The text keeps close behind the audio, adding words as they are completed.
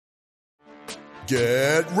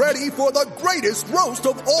Get ready for the greatest roast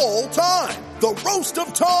of all time. The Roast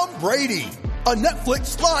of Tom Brady. A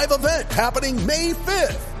Netflix live event happening May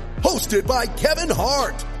 5th. Hosted by Kevin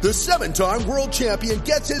Hart. The 7-time world champion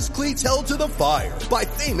gets his cleats held to the fire by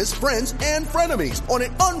famous friends and frenemies on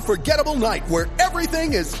an unforgettable night where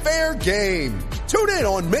everything is fair game. Tune in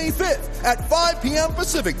on May 5th at 5 p.m.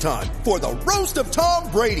 Pacific time for the Roast of Tom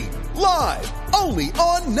Brady. Live only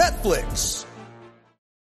on Netflix.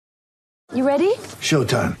 You ready?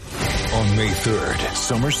 Showtime. On May 3rd,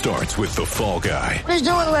 summer starts with The Fall Guy. Let's do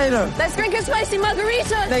it later. Let's drink a spicy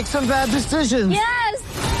margarita. Make some bad decisions.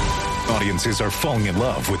 Yes! Audiences are falling in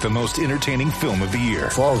love with the most entertaining film of the year.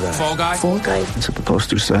 Fall Guy. Fall Guy? Fall Guy. That's what the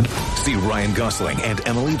poster said. See Ryan Gosling and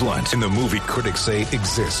Emily Blunt in the movie critics say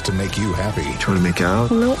exists to make you happy. Trying to make it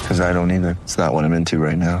out? Nope. Because I don't either. It's not what I'm into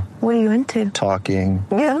right now. What are you into? Talking.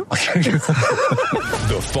 Yeah.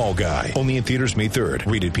 The Fall Guy. Only in theaters May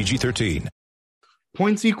 3rd. Rated PG-13.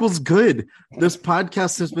 Points equals good. This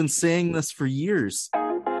podcast has been saying this for years.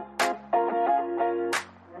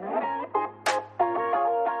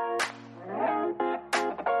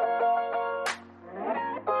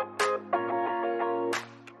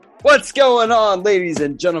 What's going on, ladies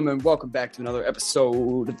and gentlemen? Welcome back to another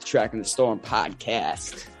episode of the Tracking the Storm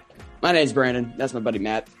podcast. My name's Brandon. That's my buddy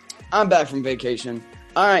Matt. I'm back from vacation.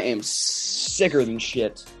 I am sicker than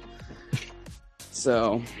shit.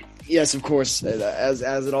 So, yes, of course, as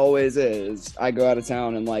it always is, I go out of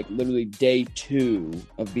town and like literally day 2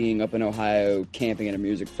 of being up in Ohio camping at a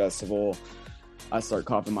music festival, I start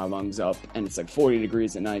coughing my lungs up, and it's like 40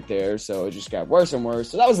 degrees at night there, so it just got worse and worse.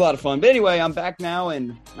 So that was a lot of fun. But anyway, I'm back now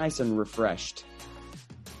and nice and refreshed.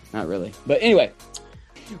 Not really. But anyway,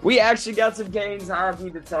 we actually got some Canes hockey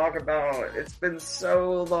to talk about. It's been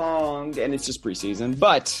so long, and it's just preseason.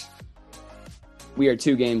 But we are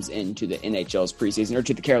 2 games into the NHL's preseason, or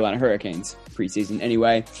to the Carolina Hurricanes preseason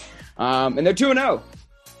anyway. And they're 2-0,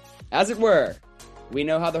 as it were. We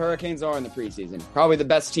know how the Hurricanes are in the preseason. Probably the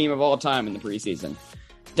best team of all time in the preseason.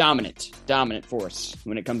 Dominant force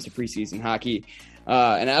when it comes to preseason hockey.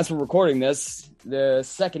 And as we're recording this, the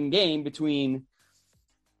second game between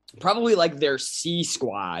probably like their C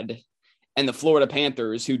squad and the Florida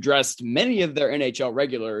Panthers, who dressed many of their NHL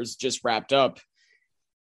regulars, just wrapped up.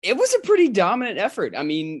 It was a pretty dominant effort. I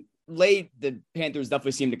mean, late, the Panthers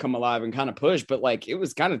definitely seemed to come alive and kind of push, but like it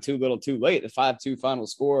was kind of too little too late. The 5-2 final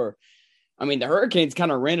score. I mean, the Hurricanes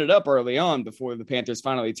kind of ran it up early on before the Panthers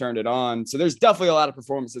finally turned it on. So there's definitely a lot of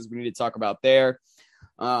performances we need to talk about there.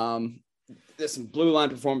 There's some blue line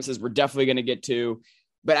performances we're definitely going to get to.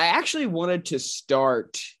 But I actually wanted to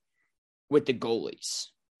start with the goalies.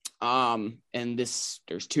 And there's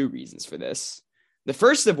 2 reasons for this. The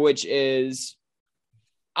first of which is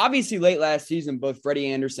obviously late last season, both Freddie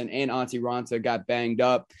Andersen and Antti Raanta got banged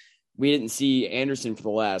up. We didn't see Andersen for the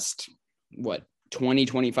last,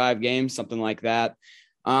 20-25 games, something like that.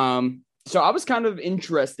 So I was kind of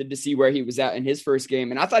interested to see where he was at in his first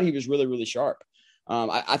game, and I thought he was really, really sharp.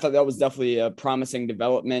 I thought that was definitely a promising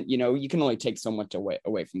development. You know, you can only take so much away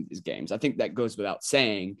from these games. I think that goes without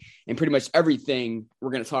saying, and pretty much everything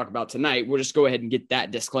we're going to talk about tonight, we'll just go ahead and get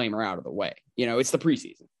that disclaimer out of the way. You know, it's the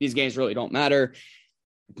preseason. These games really don't matter.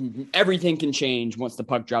 Everything can change once the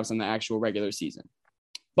puck drops in the actual regular season.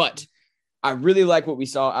 But I really like what we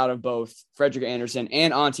saw out of both Frederik Andersen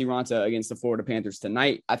and Antti Raanta against the Florida Panthers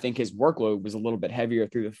tonight. I think his workload was a little bit heavier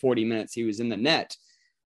through the 40 minutes he was in the net,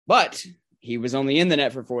 but he was only in the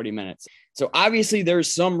net for 40 minutes. So obviously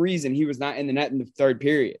there's some reason he was not in the net in the third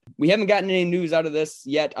period. We haven't gotten any news out of this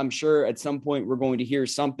yet. I'm sure at some point we're going to hear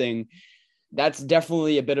something. That's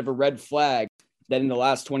definitely a bit of a red flag that in the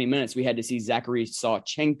last 20 minutes we had to see Zachary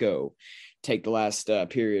Sawchenko take the last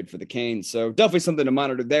period for the Canes. So definitely something to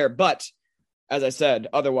monitor there. But as I said,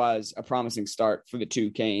 otherwise a promising start for the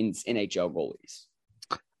 2 Canes NHL goalies.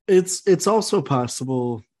 It's also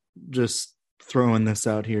possible, just throwing this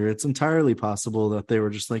out here, it's entirely possible that they were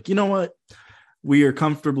just like, you know what? We are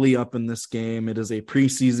comfortably up in this game. It is a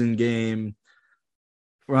preseason game.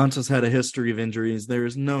 Ranta's had a history of injuries. There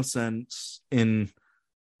is no sense in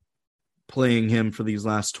playing him for these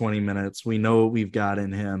last 20 minutes. We know what we've got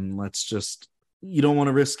in him. You don't want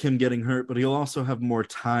to risk him getting hurt, but he'll also have more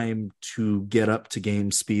time to get up to game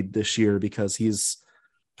speed this year because he's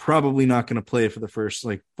probably not going to play for the first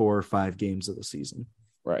 4 or 5 games of the season.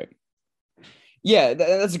 Right. Yeah,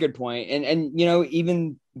 that's a good point. And you know,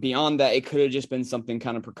 even beyond that, it could have just been something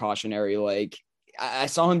kind of precautionary. Like I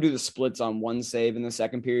saw him do the splits on one save in the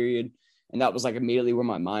second period, and that was immediately where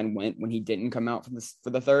my mind went when he didn't come out for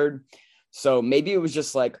the third. So maybe it was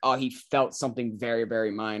just he felt something very,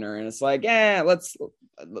 very minor. And it's let's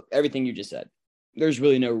everything you just said. there's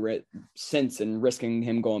really no sense in risking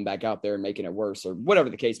him going back out there and making it worse or whatever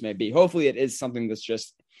the case may be. Hopefully it is something that's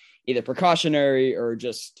just either precautionary or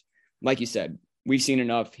just, like you said, we've seen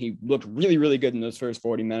enough. He looked really, really good in those first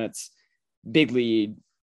 40 minutes. Big lead.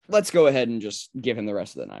 Let's go ahead and just give him the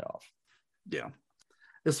rest of the night off. Yeah.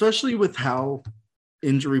 Especially with how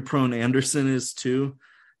injury prone Anderson is too.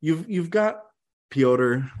 You've got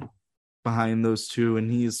Piotr behind those two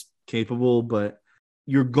and he's capable, but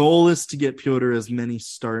your goal is to get Piotr as many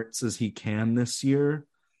starts as he can this year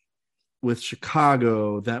with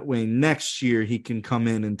Chicago. That way next year he can come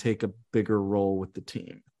in and take a bigger role with the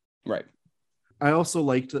team. Right. I also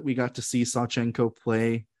liked that we got to see Sawchenko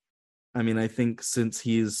play. I mean, I think since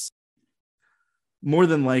he's more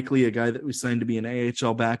than likely a guy that we signed to be an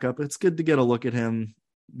AHL backup, it's good to get a look at him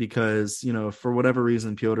because, you know, for whatever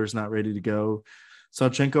reason, Piotr's not ready to go.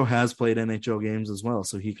 Sawchenko has played NHL games as well,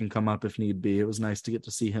 so he can come up if need be. It was nice to get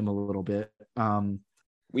to see him a little bit.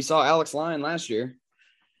 We saw Alex Lyon last year.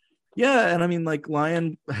 Yeah, and I mean, like,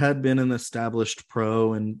 Lyon had been an established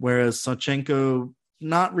pro, and whereas Sawchenko,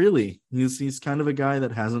 not really. He's kind of a guy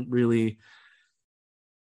that hasn't really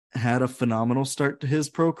had a phenomenal start to his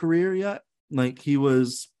pro career yet. Like, he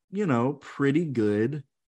was, you know, pretty good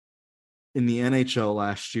in the NHL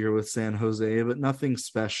last year with San Jose, but nothing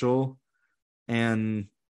special. And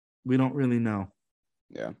we don't really know.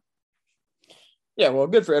 Yeah. Yeah, well,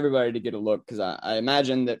 good for everybody to get a look because I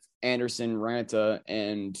imagine that Anderson, Ranta,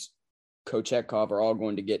 and Kochetkov are all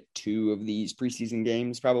going to get 2 of these preseason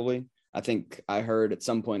games probably. I think I heard at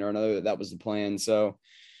some point or another that was the plan. So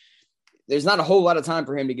there's not a whole lot of time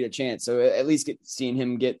for him to get a chance. So at least seeing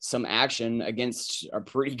him get some action against a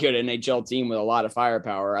pretty good NHL team with a lot of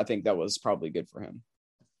firepower, I think that was probably good for him.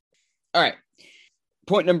 All right.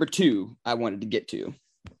 Point number 2 I wanted to get to.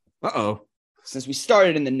 Uh-oh. Since we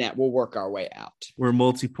started in the net, we'll work our way out. We're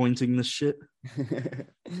multi-pointing this shit.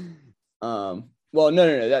 Well,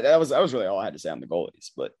 no. That was really all I had to say on the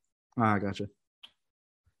goalies. But Gotcha.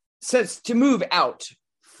 Says to move out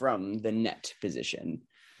from the net position.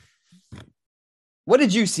 What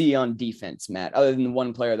did you see on defense, Matt, other than the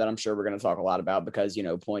one player that I'm sure we're going to talk a lot about because, you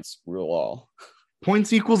know, points rule all?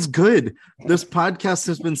 Points equals good. This podcast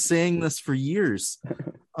has been saying this for years.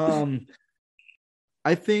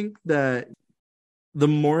 I think that the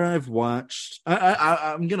more I've watched,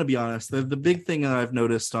 I'm going to be honest, the big thing that I've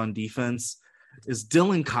noticed on defense is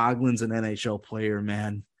Dylan Coughlin's an NHL player,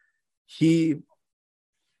 man.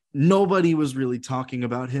 Nobody was really talking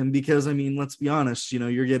about him because, I mean, let's be honest, you know,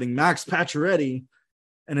 you're getting Max Pacioretty,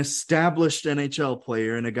 an established NHL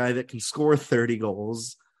player and a guy that can score 30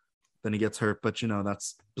 goals. Then he gets hurt, but, you know,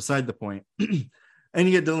 that's beside the point. And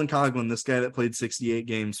you get Dylan Coughlin, this guy that played 68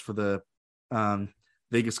 games for the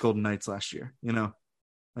Vegas Golden Knights last year, you know,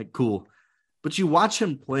 like, cool. But you watch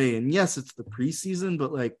him play, and yes, it's the preseason,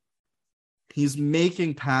 but, like, he's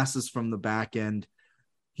making passes from the back end.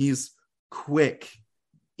 He's quick.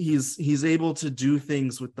 He's able to do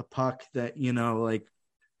things with the puck that, you know, like,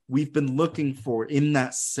 we've been looking for in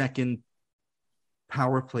that second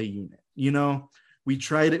power play unit. You know, we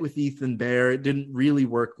tried it with Ethan Bear. It didn't really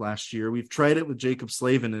work last year. We've tried it with Jacob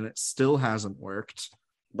Slavin, and it still hasn't worked.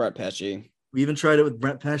 Brett Pesce. We even tried it with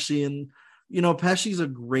Brett Pesce, and, you know, Pesce's a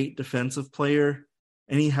great defensive player,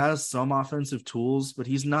 and he has some offensive tools, but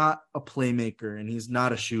he's not a playmaker, and he's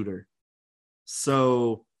not a shooter.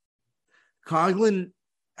 So Coughlin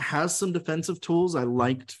has some defensive tools I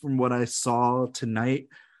liked from what I saw tonight.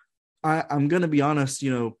 I'm going to be honest,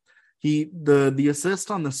 you know, the assist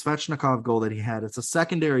on the Svechnikov goal that he had, it's a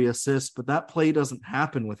secondary assist, but that play doesn't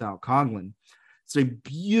happen without Coughlin. It's a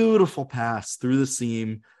beautiful pass through the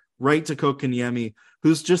seam right to Kotkaniemi,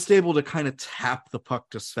 who's just able to kind of tap the puck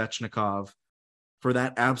to Svechnikov for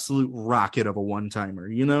that absolute rocket of a one-timer,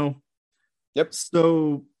 you know? Yep.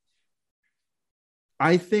 So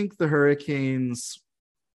I think the Hurricanes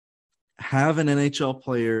have an NHL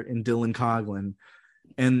player in Dylan Coughlin.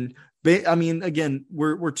 And I mean, again,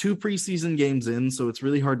 we're 2 preseason games in, so it's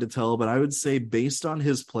really hard to tell, but I would say based on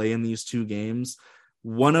his play in these 2 games,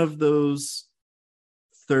 one of those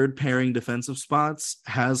third pairing defensive spots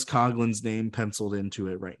has Coughlin's name penciled into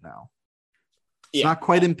it right now. It's not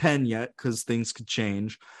quite in pen yet because things could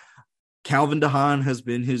change. Calvin DeHaan has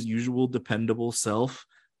been his usual dependable self.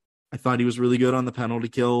 I thought he was really good on the penalty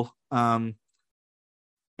kill.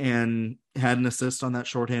 And had an assist on that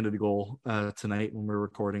shorthanded goal tonight when we're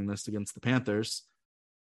recording this against the Panthers.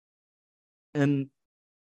 And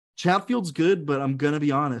Chatfield's good, but I'm going to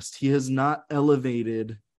be honest, he has not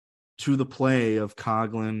elevated to the play of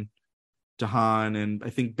Coughlin, DeHaan, and I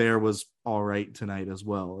think Bear was all right tonight as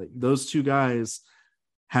well. Like, those 2 guys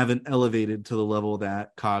haven't elevated to the level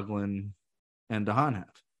that Coughlin and DeHaan have.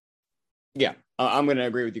 Yeah, I'm going to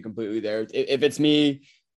agree with you completely there. If it's me,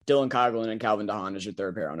 Dylan Coghlan and Calvin DeHaan is your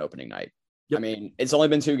third pair on opening night. Yep. I mean, it's only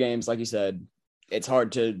been 2 games, like you said. It's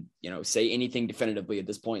hard to, say anything definitively at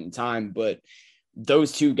this point in time, but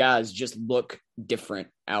those 2 guys just look different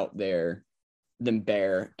out there than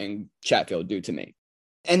Bear and Chatfield do to me.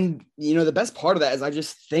 And, the best part of that is I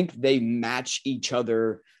just think they match each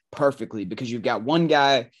other perfectly, because you've got one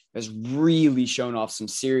guy that's really shown off some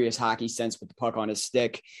serious hockey sense with the puck on his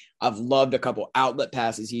stick. I've loved a couple outlet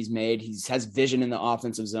passes he's made. He has vision in the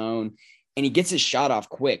offensive zone, and he gets his shot off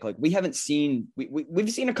quick. Like we've seen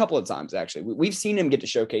a couple of times, actually. We've seen him get to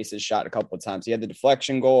showcase his shot a couple of times. He had the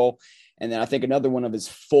deflection goal, and then I think another one of his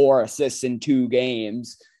 4 assists in 2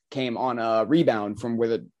 games came on a rebound from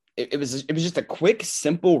where it was just a quick,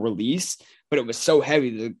 simple release, but it was so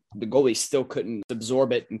heavy the goalie still couldn't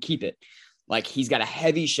absorb it and keep it. Like, he's got a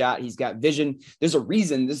heavy shot. He's got vision. There's a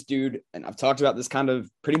reason this dude, and I've talked about this kind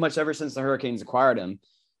of pretty much ever since the Hurricanes acquired him,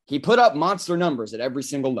 he put up monster numbers at every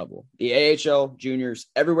single level, the AHL, juniors,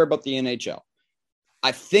 everywhere but the NHL.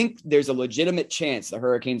 I think there's a legitimate chance the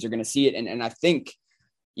Hurricanes are going to see it. And I think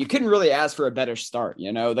you couldn't really ask for a better start.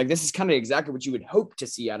 Like, this is kind of exactly what you would hope to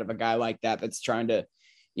see out of a guy like that's trying to,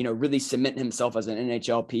 really cement himself as an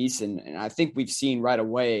NHL piece. And I think we've seen right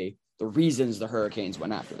away the reasons the Hurricanes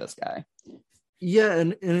went after this guy. Yeah.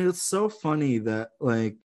 And it's so funny that,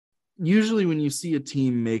 like, usually when you see a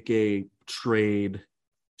team make a trade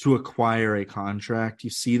to acquire a contract, you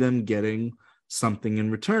see them getting something in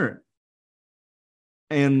return.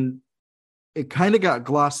 And it kind of got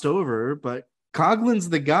glossed over, but Coghlan's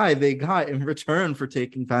the guy they got in return for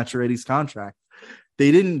taking Pacioretty's contract.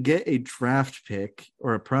 They didn't get a draft pick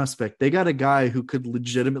or a prospect. They got a guy who could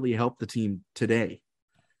legitimately help the team today.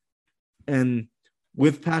 And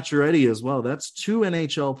with Pacioretty as well, that's 2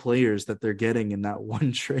 NHL players that they're getting in that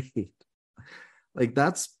one trade. Like,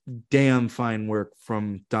 that's damn fine work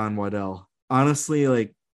from Don Waddell. Honestly,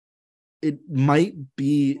 like, it might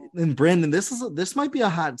be, and Brandon, this might be a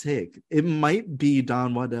hot take. It might be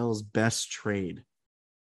Don Waddell's best trade.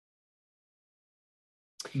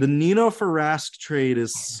 The Nino Farask trade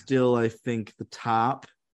is still, I think, the top.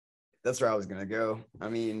 That's where I was going to go. I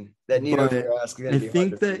mean, that Nino Farask. I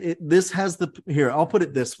think that this has here, I'll put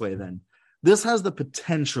it this way then. This has the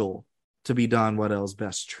potential to be Don Waddell's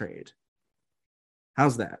best trade.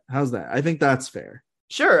 How's that? I think that's fair.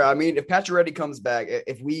 Sure. I mean, if Pacioretty comes back,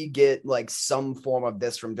 if we get like some form of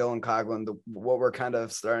this from Dylan Coghlan, what we're kind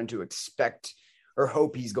of starting to expect or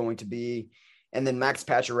hope he's going to be, and then Max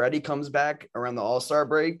Pacioretty comes back around the All-Star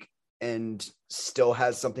break and still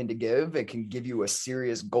has something to give, it can give you a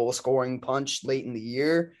serious goal-scoring punch late in the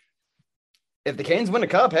year. If the Canes win a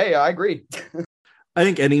cup, hey, I agree. I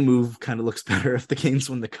think any move kind of looks better if the Canes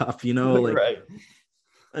win the cup, like, right.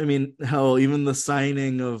 I mean, hell, even the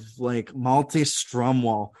signing of like Malte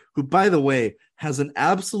Stromwall, who, by the way, has an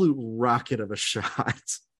absolute rocket of a shot.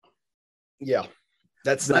 Yeah,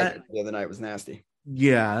 that the other night was nasty.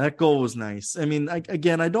 Yeah, that goal was nice. I mean, I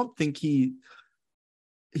don't think he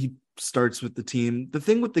starts with the team. The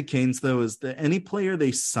thing with the Canes, though, is that any player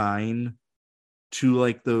they sign to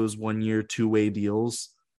like those 1-year, 2-way deals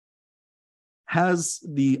has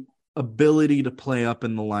the ability to play up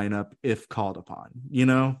in the lineup if called upon.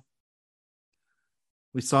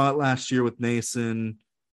 We saw it last year with Nason,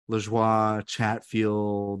 Lajoie,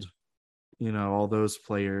 Chatfield, all those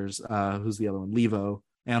players. Who's the other one? Levo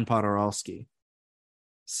and Podorowski.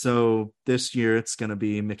 So this year it's going to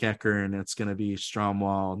be McEachern and it's going to be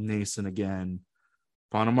Stromwall, Nason again,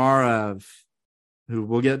 Ponomarev, who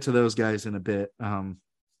we'll get to those guys in a bit.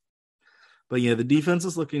 But yeah, the defense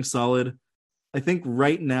is looking solid. I think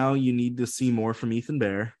right now you need to see more from Ethan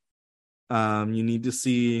Bear. You need to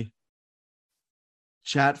see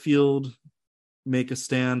Chatfield make a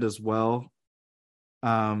stand as well.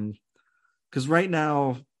 Because right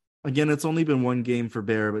now, again, it's only been 1 game for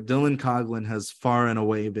Bear, but Dylan Coghlan has far and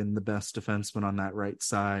away been the best defenseman on that right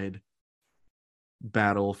side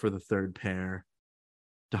battle for the third pair.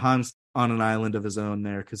 DeHaan's on an island of his own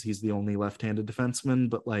there because he's the only left-handed defenseman,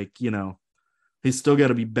 but he's still got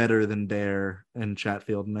to be better than Bear and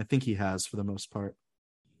Chatfield, and I think he has for the most part.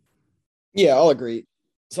 Yeah, I'll agree.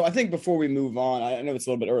 So I think before we move on, I know it's a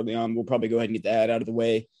little bit early on, we'll probably go ahead and get that out of the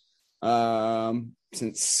way,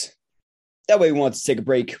 since that way we want to take a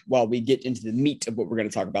break while we get into the meat of what we're going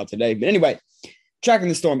to talk about today. But anyway, Tracking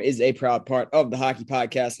the Storm is a proud part of the Hockey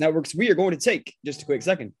Podcast Network, so we are going to take just a quick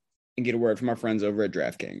second and get a word from our friends over at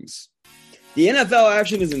DraftKings. The NFL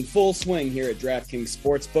action is in full swing here at DraftKings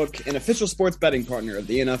Sportsbook, an official sports betting partner of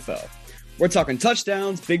the NFL. We're talking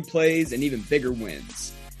touchdowns, big plays, and even bigger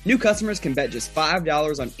wins. New customers can bet just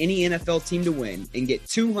 $5 on any NFL team to win and get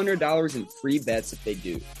 $200 in free bets if they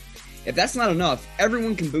do. If that's not enough,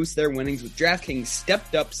 everyone can boost their winnings with DraftKings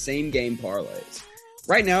stepped-up same-game parlays.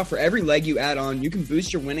 Right now, for every leg you add on, you can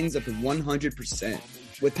boost your winnings up to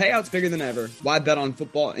 100%. With payouts bigger than ever, why bet on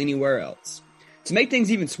football anywhere else? To make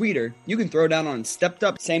things even sweeter, you can throw down on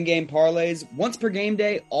stepped-up same-game parlays once per game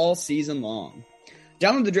day all season long.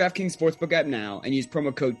 Download the DraftKings Sportsbook app now and use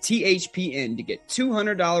promo code THPN to get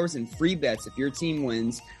 $200 in free bets if your team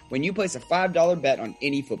wins when you place a $5 bet on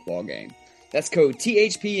any football game. That's code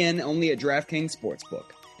THPN only at DraftKings Sportsbook,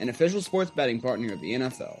 an official sports betting partner of the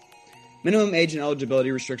NFL. Minimum age and eligibility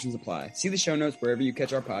restrictions apply. See the show notes wherever you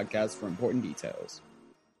catch our podcast for important details.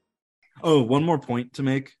 Oh, one more point to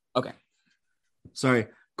make. Okay. Sorry.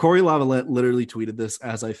 Corey Lavalette literally tweeted this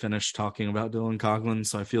as I finished talking about Dylan Coughlin,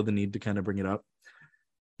 so I feel the need to kind of bring it up.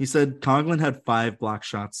 He said Coughlin had 5 block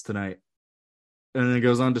shots tonight. And then it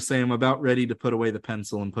goes on to say, I'm about ready to put away the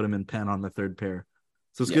pencil and put him in pen on the third pair.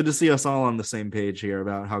 So it's good to see us all on the same page here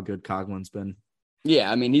about how good Coughlin's been.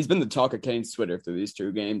 Yeah, I mean, he's been the talk of Canes Twitter through these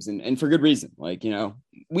 2 games, and for good reason. Like, you know,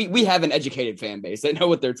 we have an educated fan base. They know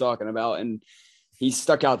what they're talking about, and he's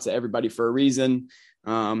stuck out to everybody for a reason.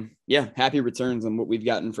 Yeah, happy returns on what we've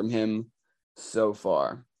gotten from him so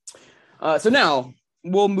far. So now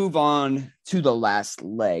we'll move on to the last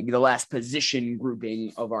leg, the last position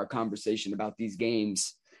grouping of our conversation about these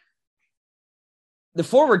games. The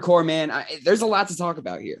forward core, man, there's a lot to talk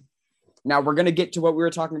about here. Now, we're going to get to what we were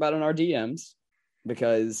talking about in our DMs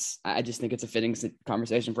because I just think it's a fitting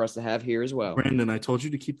conversation for us to have here as well. Brandon, I told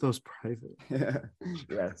you to keep those private.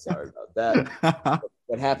 Yeah, sorry about that.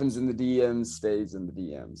 What happens in the DMs stays in the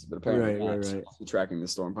DMs, but apparently right. Tracking the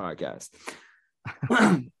Storm podcast.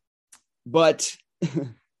 But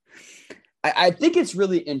I think it's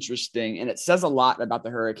really interesting, and it says a lot about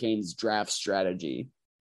the Hurricanes' draft strategy.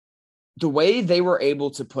 The way they were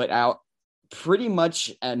able to put out pretty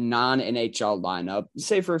much a non-NHL lineup,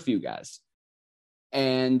 save for a few guys.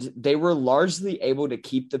 And they were largely able to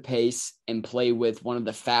keep the pace and play with one of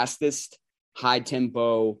the fastest,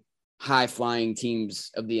 high-tempo, high-flying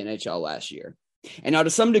teams of the NHL last year. And now, to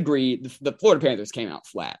some degree, the Florida Panthers came out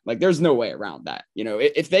flat. Like, there's no way around that. You know,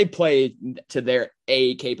 if they play to their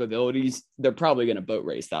A capabilities, they're probably going to boat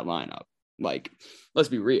race that lineup. Like, let's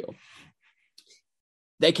be real.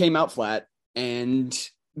 They came out flat, and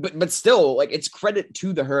but still, like, it's credit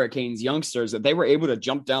to the Hurricanes youngsters that they were able to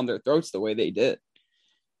jump down their throats the way they did.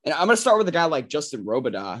 And I'm going to start with a guy like Justin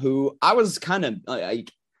Robidas, who I was kind of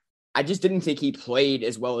like, I just didn't think he played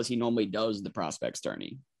as well as he normally does in the prospects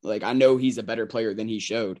tourney. Like, I know he's a better player than he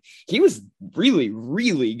showed. He was really,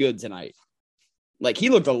 really good tonight. Like, he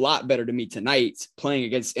looked a lot better to me tonight playing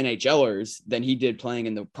against NHLers than he did playing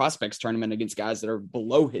in the prospects tournament against guys that are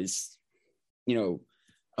below his, you know,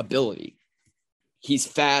 ability. He's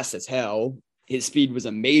fast as hell. His speed was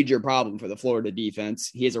a major problem for the Florida defense.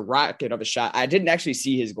 He has a rocket of a shot. I didn't actually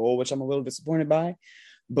see his goal, which I'm a little disappointed by.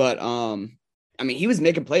 But, I mean, he was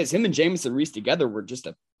making plays. Him and Jamison Reese together were just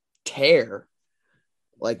a tear.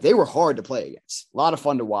 Like, they were hard to play against. A lot of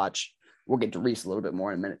fun to watch. We'll get to Reese a little bit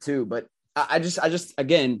more in a minute too. But I just,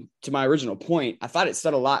 again, to my original point, I thought it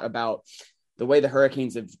said a lot about the way the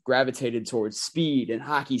Hurricanes have gravitated towards speed and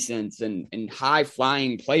hockey sense and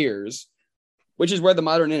high-flying players, which is where the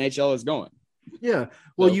modern NHL is going. Yeah.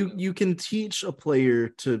 Well, so, you can teach a player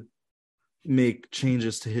to make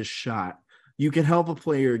changes to his shot. You can help a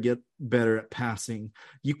player get better at passing.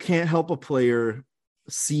 You can't help a player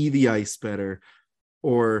see the ice better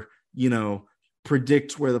or, you know,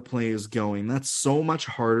 predict where the play is going. That's so much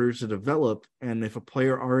harder to develop. And if a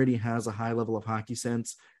player already has a high level of hockey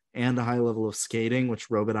sense and a high level of skating, which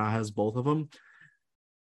Robidas has both of them,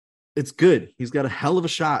 it's good. He's got a hell of a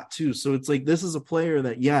shot too. So it's like, this is a player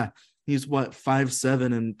that, yeah, he's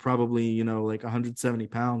 5'7" and probably, you know, like 170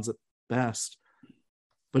 pounds at best.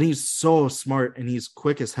 But he's so smart and he's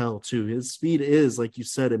quick as hell too. His speed is, like you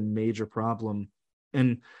said, a major problem.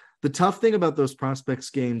 And the tough thing about those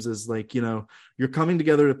prospects games is, like, you know, you're coming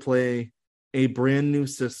together to play a brand new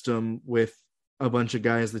system with a bunch of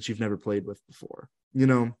guys that you've never played with before. You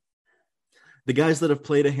know, the guys that have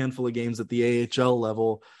played a handful of games at the AHL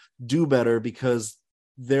level do better because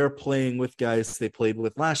they're playing with guys they played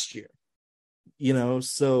with last year. You know,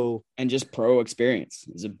 so, and just pro experience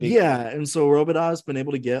is a big thing. And so Robidas has been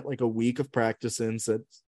able to get like a week of practice in at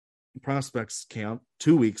prospects camp,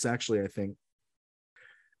 2 weeks actually, I think,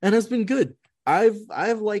 and has been good. I've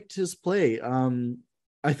liked his play.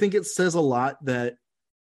 I think it says a lot that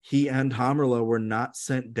he and Hamrla were not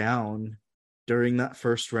sent down during that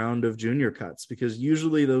first round of junior cuts, because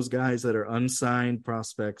usually those guys that are unsigned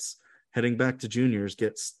prospects heading back to juniors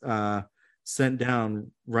gets sent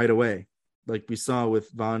down right away, like we saw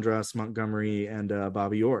with Vondras, Montgomery, and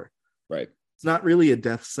Bobby Orr. Right. It's not really a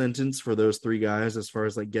death sentence for those three guys as far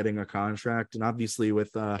as like getting a contract. And obviously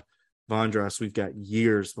with Vondras, we've got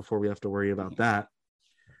years before we have to worry about that.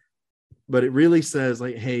 But it really says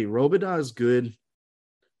like, hey, Robidas is good.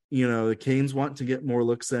 You know, the Canes want to get more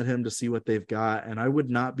looks at him to see what they've got. And I would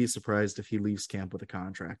not be surprised if he leaves camp with a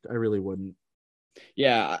contract. I really wouldn't.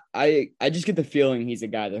 Yeah, I just get the feeling he's a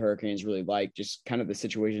guy the Hurricanes really like, just kind of the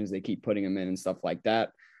situations they keep putting him in and stuff like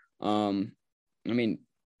that. I mean,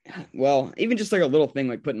 well, even just like a little thing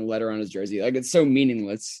like putting a letter on his jersey, like it's so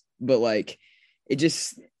meaningless, but like it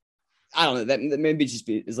just, I don't know, that maybe just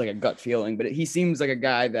is like a gut feeling, but he seems like a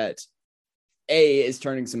guy that A, is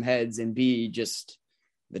turning some heads, and B, just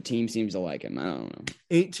the team seems to like him. I don't know.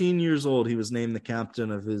 18 years old, he was named the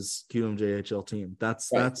captain of his QMJHL team. That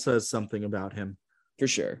says something about him. For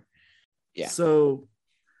sure. Yeah. So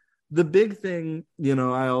the big thing, you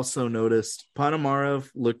know, I also noticed Ponomarev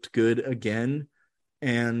looked good again,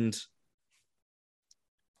 and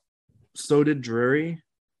so did Drury.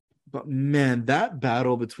 But man, that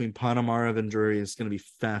battle between Ponomarev and Drury is going to be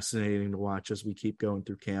fascinating to watch as we keep going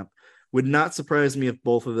through camp. Would not surprise me if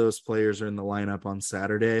both of those players are in the lineup on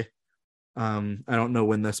Saturday. I don't know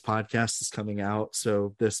when this podcast is coming out,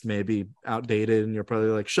 so this may be outdated, and you're probably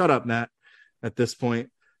like, shut up, Matt, at this point.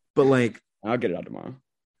 But like, I'll get it out tomorrow.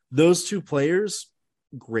 Those two players,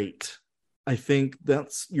 great. I think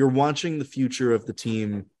you're watching the future of the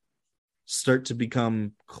team start to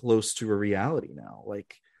become close to a reality now.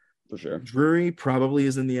 Like, for sure, Drury probably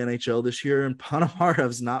is in the NHL this year, and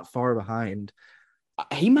Ponomarev's not far behind.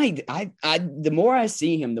 He might. The more I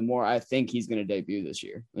see him, the more I think he's going to debut this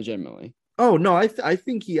year. Legitimately. Oh no, I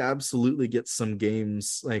think he absolutely gets some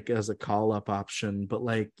games like as a call-up option. But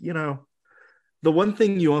like, you know, the one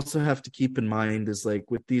thing you also have to keep in mind is like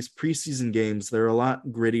with these preseason games, they're a lot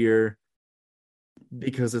grittier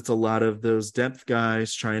because it's a lot of those depth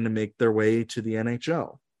guys trying to make their way to the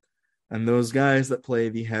NHL. And those guys that play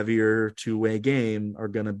the heavier two-way game are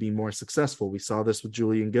going to be more successful. We saw this with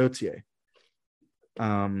Julien Gauthier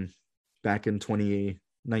back in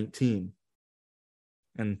 2019.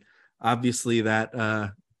 And obviously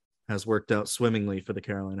that has worked out swimmingly for the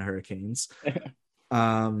Carolina Hurricanes.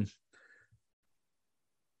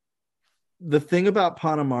 The thing about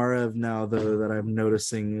Ponomarev now, though, that I'm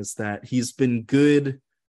noticing is that he's been good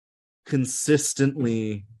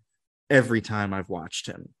consistently every time I've watched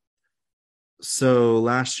him. So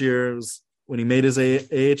last year, when he made his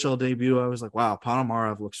AHL debut, I was like, wow,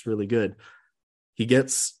 Ponomarev looks really good. He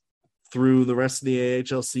gets through the rest of the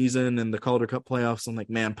AHL season and the Calder Cup playoffs. I'm like,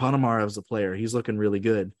 man, Ponomarev's a player. He's looking really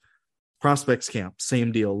good. Prospects camp,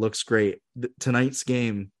 same deal, looks great. Tonight's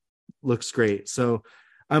game looks great. So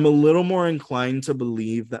I'm a little more inclined to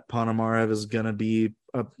believe that Ponomarev is going to be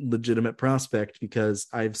a legitimate prospect because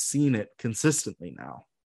I've seen it consistently now.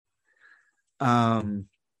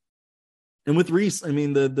 And with Reese, I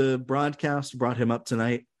mean, the broadcast brought him up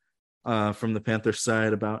tonight from the Panthers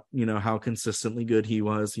side about, you know, how consistently good he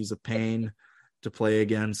was. He's a pain to play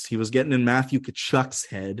against. He was getting in Matthew Tkachuk's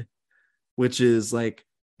head, which is like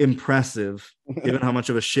impressive given how much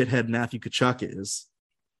of a shithead Matthew Tkachuk is.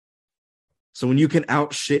 So when you can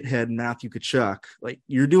out shithead Matthew Tkachuk, like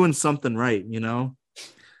you're doing something right, you know?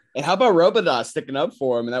 And how about Robidas sticking up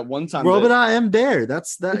for him? And that one time, Robidas and Bear.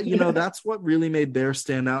 That's what really made Bear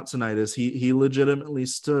stand out tonight. Is he legitimately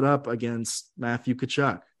stood up against Matthew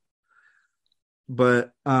Tkachuk.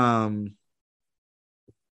 But I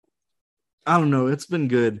don't know. It's been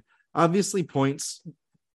good. Obviously, points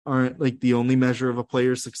aren't like the only measure of a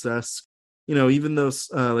player's success. You know, even though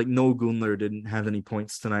like Noel Gunler didn't have any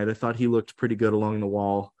points tonight, I thought he looked pretty good along the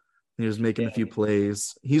wall. He was making a few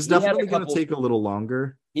plays. He's definitely going to take a little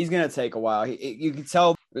longer. He's going to take a while. You can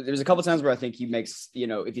tell there's a couple times where I think he makes, you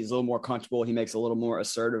know, if he's a little more comfortable, he makes a little more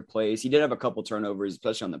assertive plays. He did have a couple turnovers,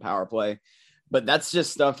 especially on the power play. But that's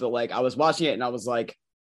just stuff that, like, I was watching it and I was like,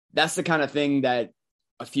 that's the kind of thing that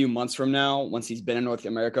a few months from now, once he's been in North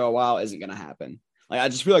America a while, isn't going to happen. Like, I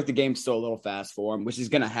just feel like the game's still a little fast for him, which is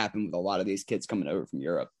going to happen with a lot of these kids coming over from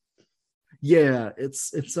Europe. Yeah,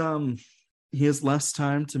 it's he has less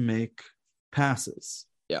time to make passes.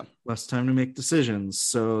 Yeah. Less time to make decisions.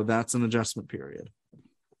 So that's an adjustment period.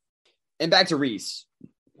 And back to Reese.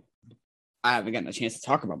 I haven't gotten a chance to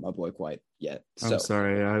talk about my boy quite yet. So. I'm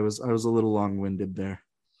sorry. I was a little long-winded there.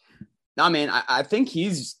 No, man, I think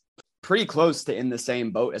he's pretty close to in the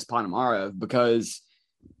same boat as Ponomarev because,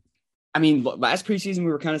 I mean, last preseason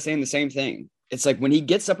we were kind of saying the same thing. It's like when he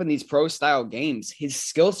gets up in these pro-style games, his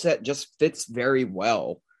skill set just fits very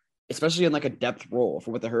well especially in like a depth role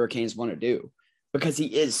for what the Hurricanes want to do, because he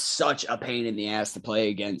is such a pain in the ass to play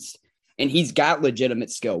against. And he's got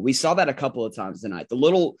legitimate skill. We saw that a couple of times tonight. The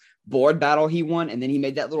little board battle he won, and then he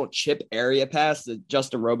made that little chip area pass to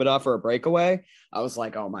Justin Robidoux for a breakaway. I was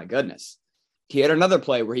like, oh my goodness. He had another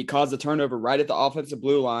play where he caused a turnover right at the offensive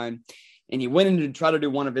blue line, and he went in to try to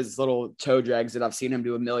do one of his little toe drags that I've seen him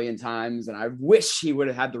do a million times, and I wish he would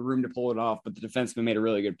have had the room to pull it off, but the defenseman made a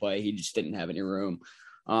really good play. He just didn't have any room,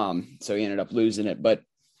 so he ended up losing it. But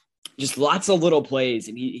just lots of little plays,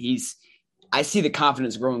 and I see the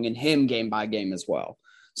confidence growing in him game by game as well.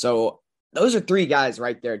 So those are three guys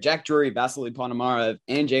right there, Jack Drury, Vasily Ponomarev,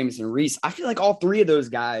 and Jamieson Reese. I feel like all three of those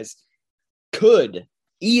guys could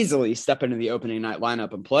easily step into the opening night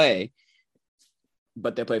lineup and play,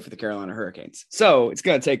 but they play for the Carolina Hurricanes. So it's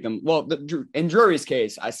going to take them. Well, in Drury's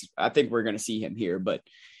case, I think we're going to see him here, but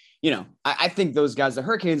I think those guys, the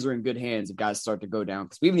Hurricanes, are in good hands if guys start to go down,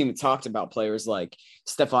 because we haven't even talked about players like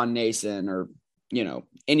Stefan Nason or,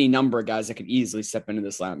 any number of guys that could easily step into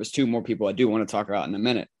this lineup. There's two more people I do want to talk about in a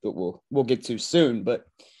minute, but we'll get to soon. But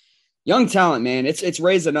young talent, man, it's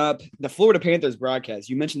raising up. The Florida Panthers broadcast,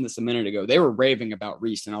 you mentioned this a minute ago, they were raving about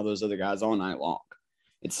Reese and all those other guys all night long.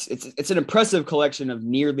 It's an impressive collection of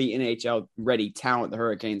nearly NHL ready talent the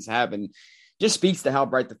Hurricanes have, and just speaks to how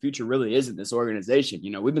bright the future really is in this organization.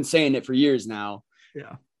 We've been saying it for years now.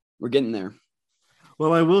 Yeah, we're getting there.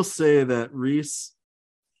 Well, I will say that Reese,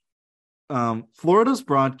 Florida's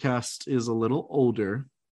broadcast is a little older.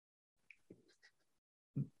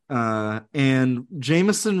 And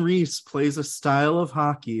Jamieson Reese plays a style of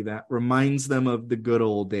hockey that reminds them of the good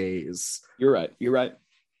old days. You're right.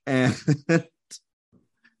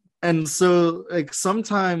 And so, like,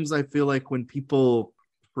 sometimes I feel like when people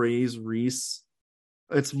praise Reese,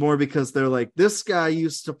 it's more because they're like, this guy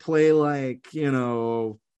used to play like,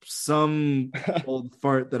 some old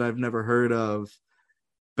fart that I've never heard of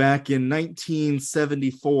back in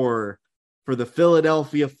 1974 for the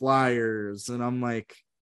Philadelphia Flyers. And I'm like,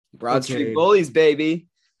 Broad Street Bullies, baby.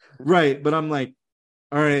 Right. But I'm like,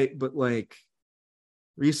 all right, but like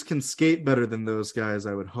Reese can skate better than those guys,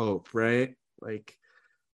 I would hope. Right. Like,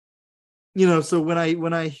 so when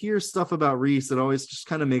I hear stuff about Reese, it always just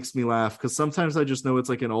kind of makes me laugh, because sometimes I just know it's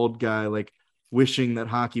like an old guy, like wishing that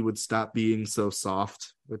hockey would stop being so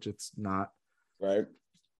soft, which it's not. Right.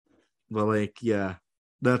 But like, yeah,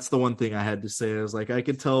 that's the one thing I had to say. I was like, I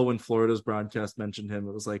could tell when Florida's broadcast mentioned him,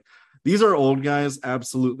 it was like, these are old guys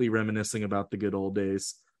absolutely reminiscing about the good old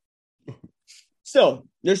days. Still,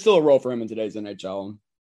 there's still a role for him in today's NHL.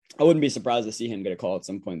 I wouldn't be surprised to see him get a call at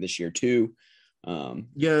some point this year too.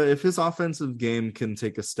 Yeah, if his offensive game can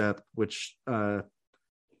take a step, which I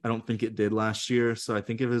don't think it did last year. So I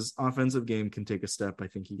think if his offensive game can take a step, I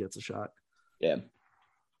think he gets a shot. Yeah.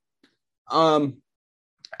 And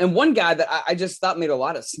one guy that I just thought made a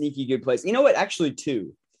lot of sneaky good plays. You know what? Actually,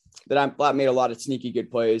 two that I thought made a lot of sneaky good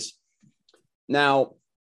plays. Now,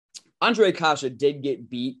 Andre Kasha did get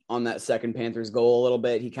beat on that second Panthers goal a little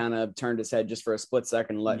bit. He kind of turned his head just for a split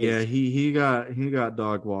second. He got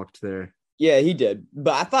dog walked there. Yeah, he did.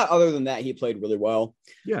 But I thought other than that, he played really well.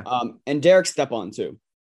 Yeah. And Derek Stepan too.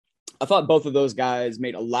 I thought both of those guys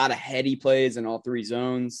made a lot of heady plays in all three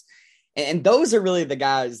zones. And those are really the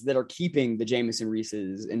guys that are keeping the Jamieson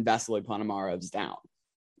Reeses and Vasily Ponomarevs down.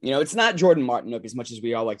 It's not Jordan Martinook, as much as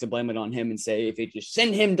we all like to blame it on him and say, if they just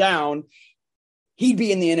send him down, he'd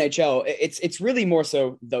be in the NHL. It's really more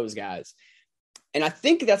so those guys. And I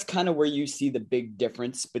think that's kind of where you see the big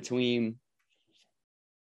difference between,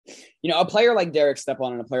 a player like Derek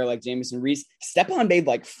Stepan and a player like Jamieson Reese. Stepan made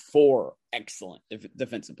like 4 excellent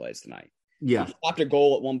defensive plays tonight. Yeah. He stopped a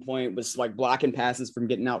goal at one point, was like blocking passes from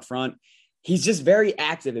getting out front. He's just very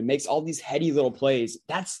active and makes all these heady little plays.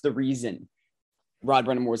 That's the reason Rod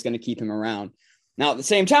Brind'Amour is going to keep him around. Now, at the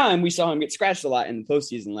same time, we saw him get scratched a lot in the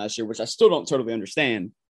postseason last year, which I still don't totally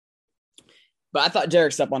understand. But I thought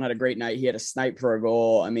Derek Stepan had a great night. He had a snipe for a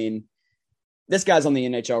goal. I mean, this guy's on the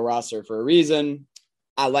NHL roster for a reason.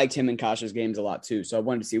 I liked him in Kasha's games a lot too. So I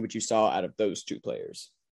wanted to see what you saw out of those two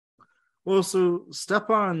players. Well, so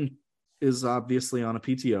Stepan is obviously on a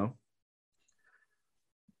PTO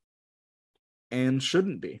and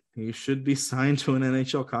shouldn't be. He should be signed to an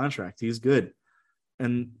NHL contract. He's good.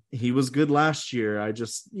 And he was good last year. I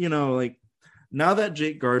just, like, now that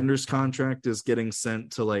Jake Gardner's contract is getting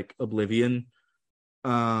sent to like oblivion,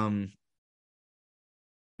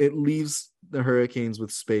 it leaves the Hurricanes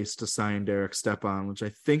with space to sign Derek Stepan, which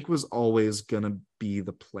I think was always going to be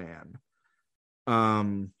the plan.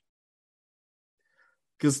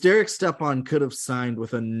 Because Derek Stepan could have signed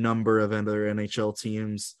with a number of other NHL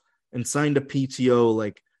teams and signed a PTO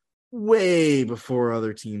like way before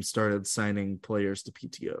other teams started signing players to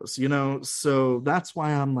PTOs, you know? So that's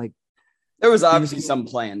why I'm like, there was obviously some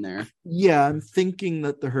plan there. Yeah, I'm thinking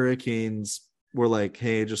that the Hurricanes were like,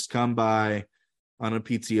 hey, just come by on a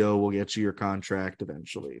PTO. We'll get you your contract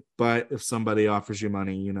eventually. But if somebody offers you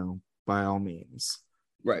money, you know, by all means.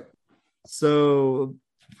 Right. So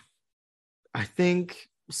I think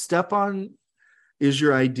Stepan is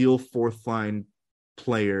your ideal fourth line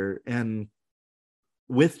player. And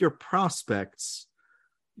with your prospects,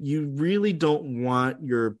 you really don't want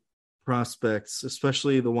your prospects,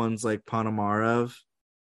 especially the ones like Ponomarev.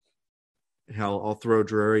 Hell, I'll throw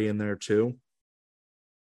Drury in there too.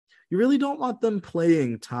 You really don't want them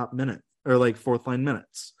playing top minute or like fourth line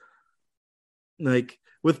minutes. Like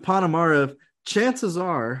with Ponomarev, chances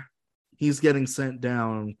are he's getting sent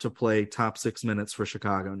down to play top 6 minutes for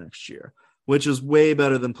Chicago next year, which is way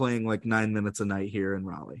better than playing like 9 minutes a night here in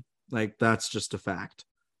Raleigh. Like that's just a fact.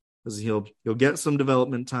 Because he'll get some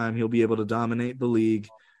development time. He'll be able to dominate the league.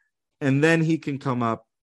 And then he can come up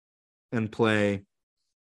and play,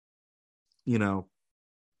 you know,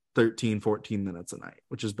 13, 14 minutes a night,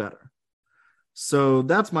 which is better. So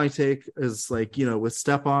that's my take is like, you know, with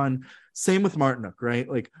Stepan, same with Martinook, right?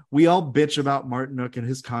 Like we all bitch about Martinook and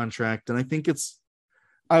his contract. And I think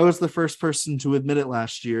I was the first person to admit it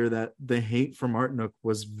last year that the hate for Martinook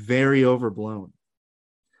was very overblown.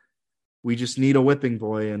 We just need a whipping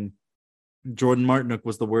boy. And Jordan Martinook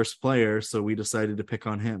was the worst player. So we decided to pick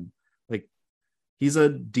on him. Like he's a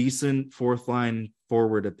decent fourth line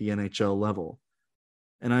forward at the NHL level.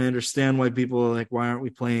 And I understand why people are like, why aren't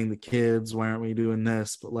we playing the kids? Why aren't we doing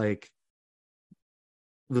this? But like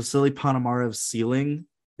Vasily Ponomarev's ceiling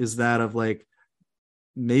is that of like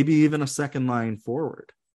maybe even a second line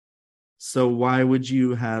forward. So why would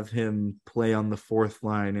you have him play on the fourth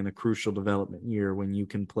line in a crucial development year when you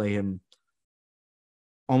can play him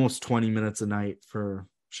almost 20 minutes a night for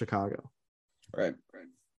Chicago? Right.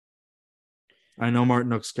 I know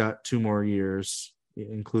Martinook's got 2 more years,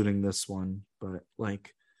 including this one, but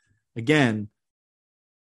like, again,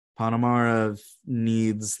 Ponomarev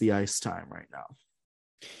needs the ice time right now.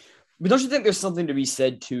 But don't you think there's something to be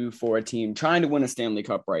said too for a team trying to win a Stanley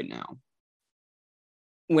Cup right now?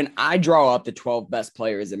 When I draw up the 12 best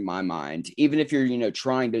players in my mind, even if you're, you know,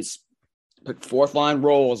 trying to put fourth line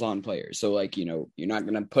roles on players. So like, you know, you're not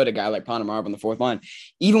going to put a guy like Ponomarev on the fourth line.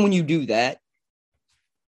 Even when you do that,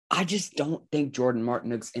 I just don't think Jordan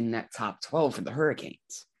Martinook's in that top 12 for the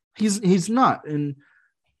Hurricanes. He's not. And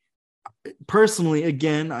personally,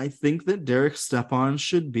 again, I think that Derek Stepan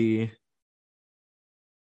should be.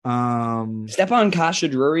 Stepan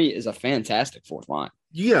Kasha-Drury is a fantastic fourth line.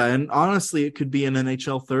 Yeah, and honestly, it could be an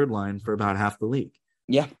NHL third line for about half the league.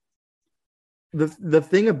 Yeah. The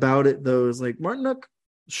thing about it, though, is like Martinook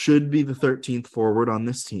should be the 13th forward on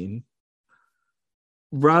this team.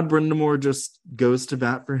 Rod Brind'Amour just goes to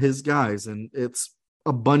bat for his guys, and it's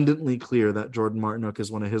abundantly clear that Jordan Martinook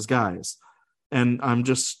is one of his guys. And I'm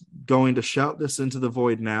just going to shout this into the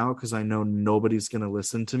void now because I know nobody's going to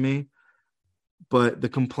listen to me. But the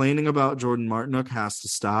complaining about Jordan Martinook has to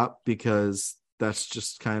stop because that's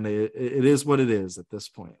just kind of it is what it is at this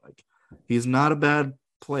point. Like he's not a bad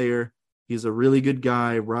player. He's a really good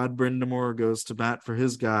guy. Rod Brind'Amour goes to bat for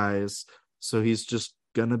his guys. So he's just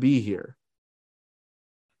going to be here.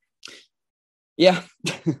 Yeah.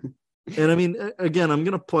 And I mean, again, I'm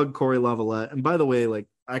going to plug Corey Lavalette. And by the way, like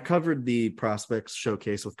I covered the prospects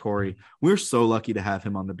showcase with Corey. We're so lucky to have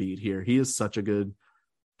him on the beat here. He is such a good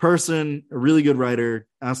person, a really good writer,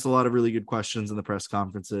 asked a lot of really good questions in the press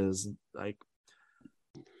conferences. Like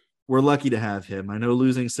we're lucky to have him. I know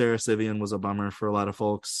losing Sarah Sivian was a bummer for a lot of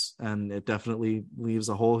folks, and it definitely leaves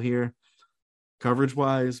a hole here coverage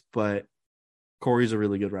wise, but Corey's a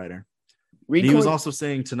really good writer. He was also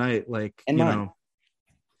saying tonight, like, and you mine. know,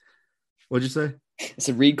 what'd you say? It's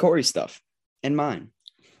a read Corey stuff and mine.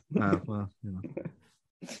 Well, you know,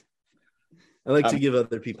 I like to give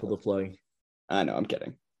other people the plug. I know, I'm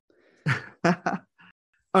kidding.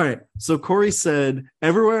 All right. So Corey said,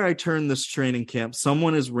 everywhere I turn this training camp,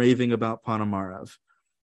 someone is raving about Ponomarev.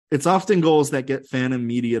 It's often goals that get fan and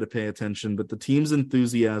media to pay attention, but the team's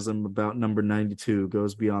enthusiasm about number 92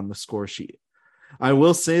 goes beyond the score sheet. I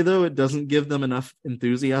will say, though, it doesn't give them enough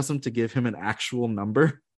enthusiasm to give him an actual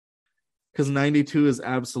number because 92 is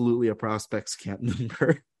absolutely a prospects camp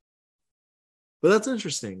number. But that's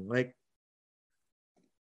interesting. Like,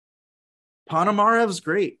 Ponomarev's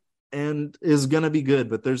great and is going to be good,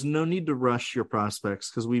 but there's no need to rush your prospects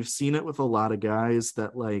because we've seen it with a lot of guys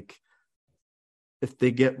that, like, if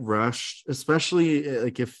they get rushed, especially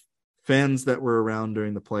like if fans that were around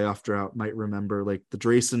during the playoff drought might remember, like the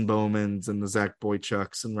Drayson Bowmans and the Zach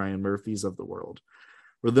Boychucks and Ryan Murphys of the world,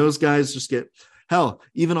 where those guys just get, hell,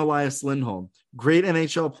 even Elias Lindholm, great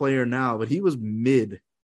NHL player now, but he was mid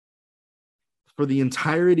for the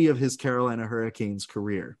entirety of his Carolina Hurricanes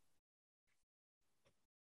career.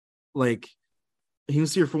 Like, he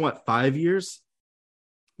was here for what, 5 years?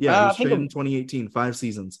 Yeah, he was traded in 2018, 5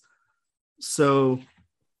 seasons. So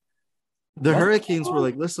the Hurricanes were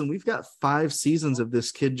like, listen, we've got 5 seasons of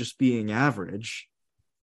this kid just being average.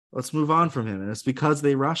 Let's move on from him. And it's because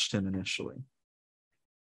they rushed him initially.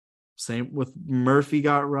 Same with Murphy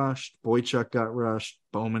got rushed, Boychuk got rushed,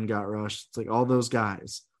 Bowman got rushed. It's like all those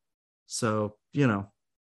guys. So, you know,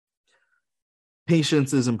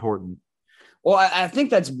 patience is important. Well, I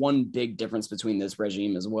think that's one big difference between this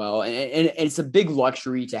regime as well. And it's a big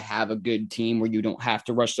luxury to have a good team where you don't have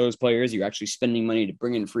to rush those players. You're actually spending money to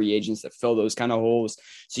bring in free agents that fill those kind of holes,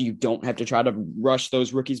 so you don't have to try to rush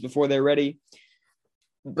those rookies before they're ready.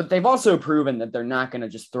 But they've also proven that they're not going to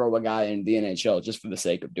just throw a guy in the NHL just for the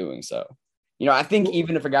sake of doing so. You know, I think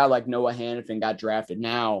even if a guy like Noah Hanifin got drafted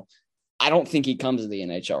now, I don't think he comes to the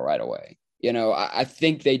NHL right away. You know, I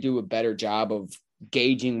think they do a better job of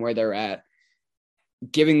gauging where they're at,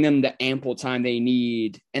 giving them the ample time they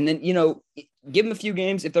need. And then, you know, give them a few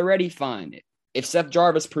games. If they're ready, fine. If Seth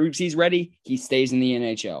Jarvis proves he's ready, he stays in the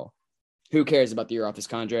NHL. Who cares about the year off his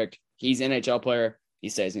contract? He's an NHL player. He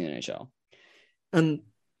stays in the NHL. And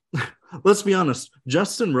let's be honest,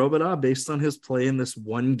 Justin Robidas, based on his play in this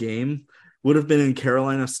one game, would have been in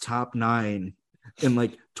Carolina's top 9 in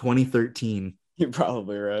like 2013. You're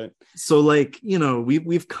probably right. So, like, you know,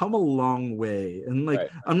 we've come a long way. And, like, right.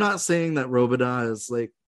 I'm not saying that Robidas is,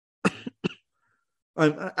 like,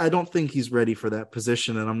 I don't think he's ready for that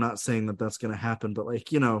position, and I'm not saying that that's going to happen. But,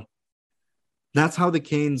 like, you know, that's how the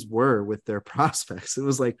Canes were with their prospects. It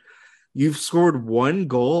was like, you've scored 1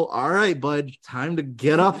 goal. All right, bud, time to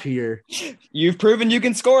get up here. You've proven you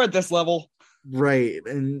can score at this level. Right.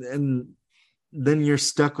 And then you're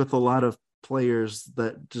stuck with a lot of players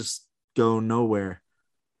that just go nowhere,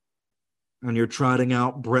 and you're trotting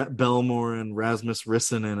out Brett Belmore and Rasmus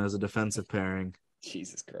Rissanen as a defensive pairing.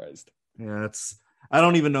 Jesus Christ. Yeah, I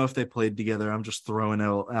don't even know if they played together. I'm just throwing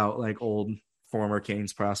out like old former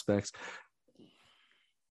Canes prospects.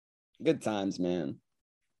 Good times, man.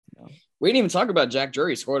 No. We didn't even talk about Jack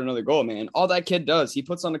Drury scored another goal, man. All that kid does, he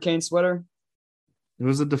puts on the Canes sweater. It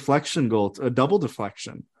was a deflection goal, a double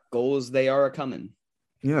deflection. Goals, they are coming.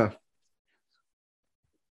 Yeah.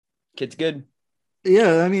 Kid's good.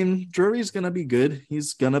 Yeah, I mean, Drury's going to be good.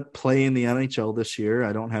 He's going to play in the NHL this year.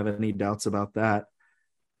 I don't have any doubts about that.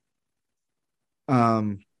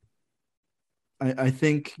 I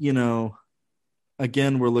think, you know,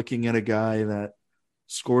 again, we're looking at a guy that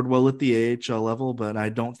scored well at the AHL level, but I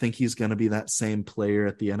don't think he's going to be that same player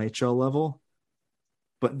at the NHL level.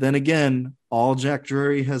 But then again, all Jack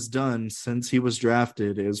Drury has done since he was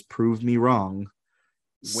drafted is prove me wrong.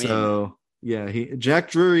 Win. So, yeah, Jack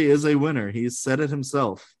Drury is a winner. He's said it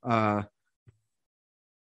himself. You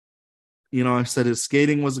know, I said his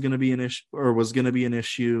skating was going to be an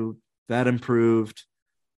issue. That improved.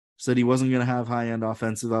 Said he wasn't going to have high-end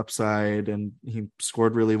offensive upside, and he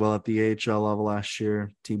scored really well at the AHL level last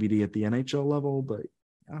year. TBD at the NHL level, but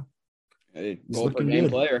yeah, goal per game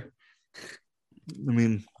player. I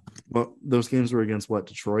mean, well, those games were against what,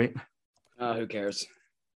 Detroit? Who cares?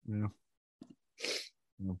 Yeah.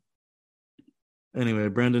 Anyway,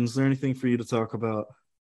 Brandon, is there anything for you to talk about?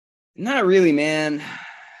 Not really, man.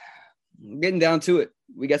 I'm getting down to it.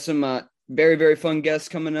 We got some very, very fun guests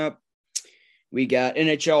coming up. We got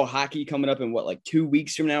NHL hockey coming up in 2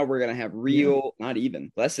 weeks from now. We're going to have not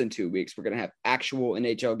even less than 2 weeks. We're going to have actual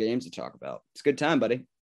NHL games to talk about. It's a good time, buddy.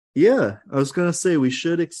 Yeah, I was going to say we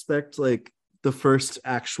should expect the first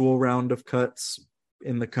actual round of cuts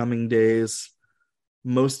in the coming days.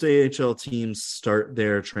 Most AHL teams start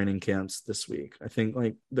their training camps this week. I think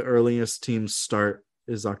the earliest teams start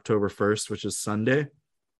is October 1st, which is Sunday.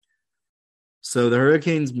 So the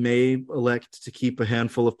Hurricanes may elect to keep a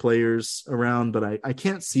handful of players around, but I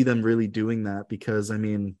can't see them really doing that because, I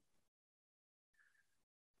mean,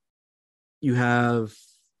 let's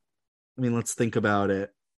think about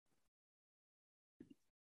it.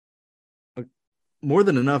 More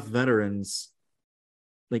than enough veterans,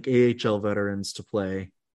 like AHL veterans, to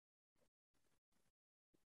play.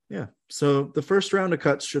 Yeah. So the first round of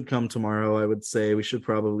cuts should come tomorrow. I would say we should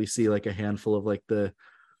probably see a handful of the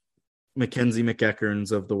Mackenzie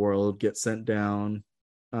McEacherns of the world get sent down.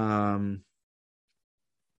 But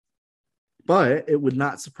it would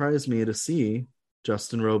not surprise me to see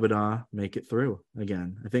Justin Robidas make it through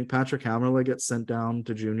again. I think Patrick Hammerle gets sent down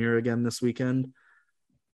to junior again this weekend,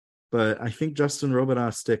 but I think Justin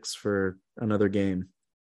Robidas sticks for another game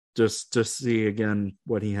just to see again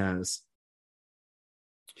what he has.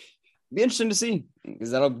 Be interesting to see,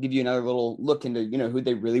 because that'll give you another little look into, who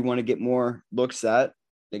they really want to get more looks at.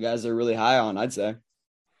 The guys they're really high on, I'd say.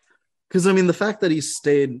 Because, the fact that he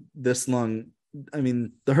stayed this long,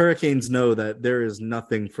 the Hurricanes know that there is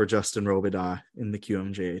nothing for Justin Robidas in the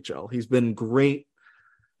QMJHL. He's been great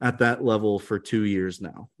at that level for 2 years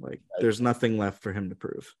now. There's nothing left for him to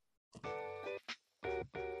prove.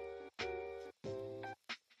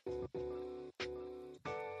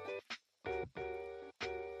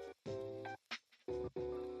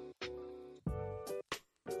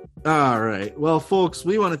 All right. Well, folks,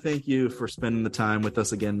 we want to thank you for spending the time with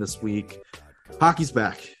us again this week. Hockey's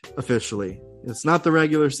back officially. It's not the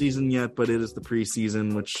regular season yet, but it is the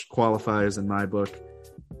preseason, which qualifies in my book.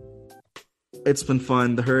 It's been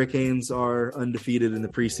fun. The Hurricanes are undefeated in the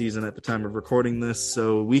preseason at the time of recording this,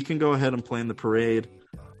 so we can go ahead and plan the parade.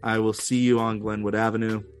 I will see you on Glenwood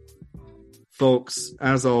Avenue. Folks,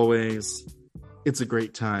 as always, it's a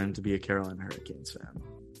great time to be a Carolina Hurricanes fan.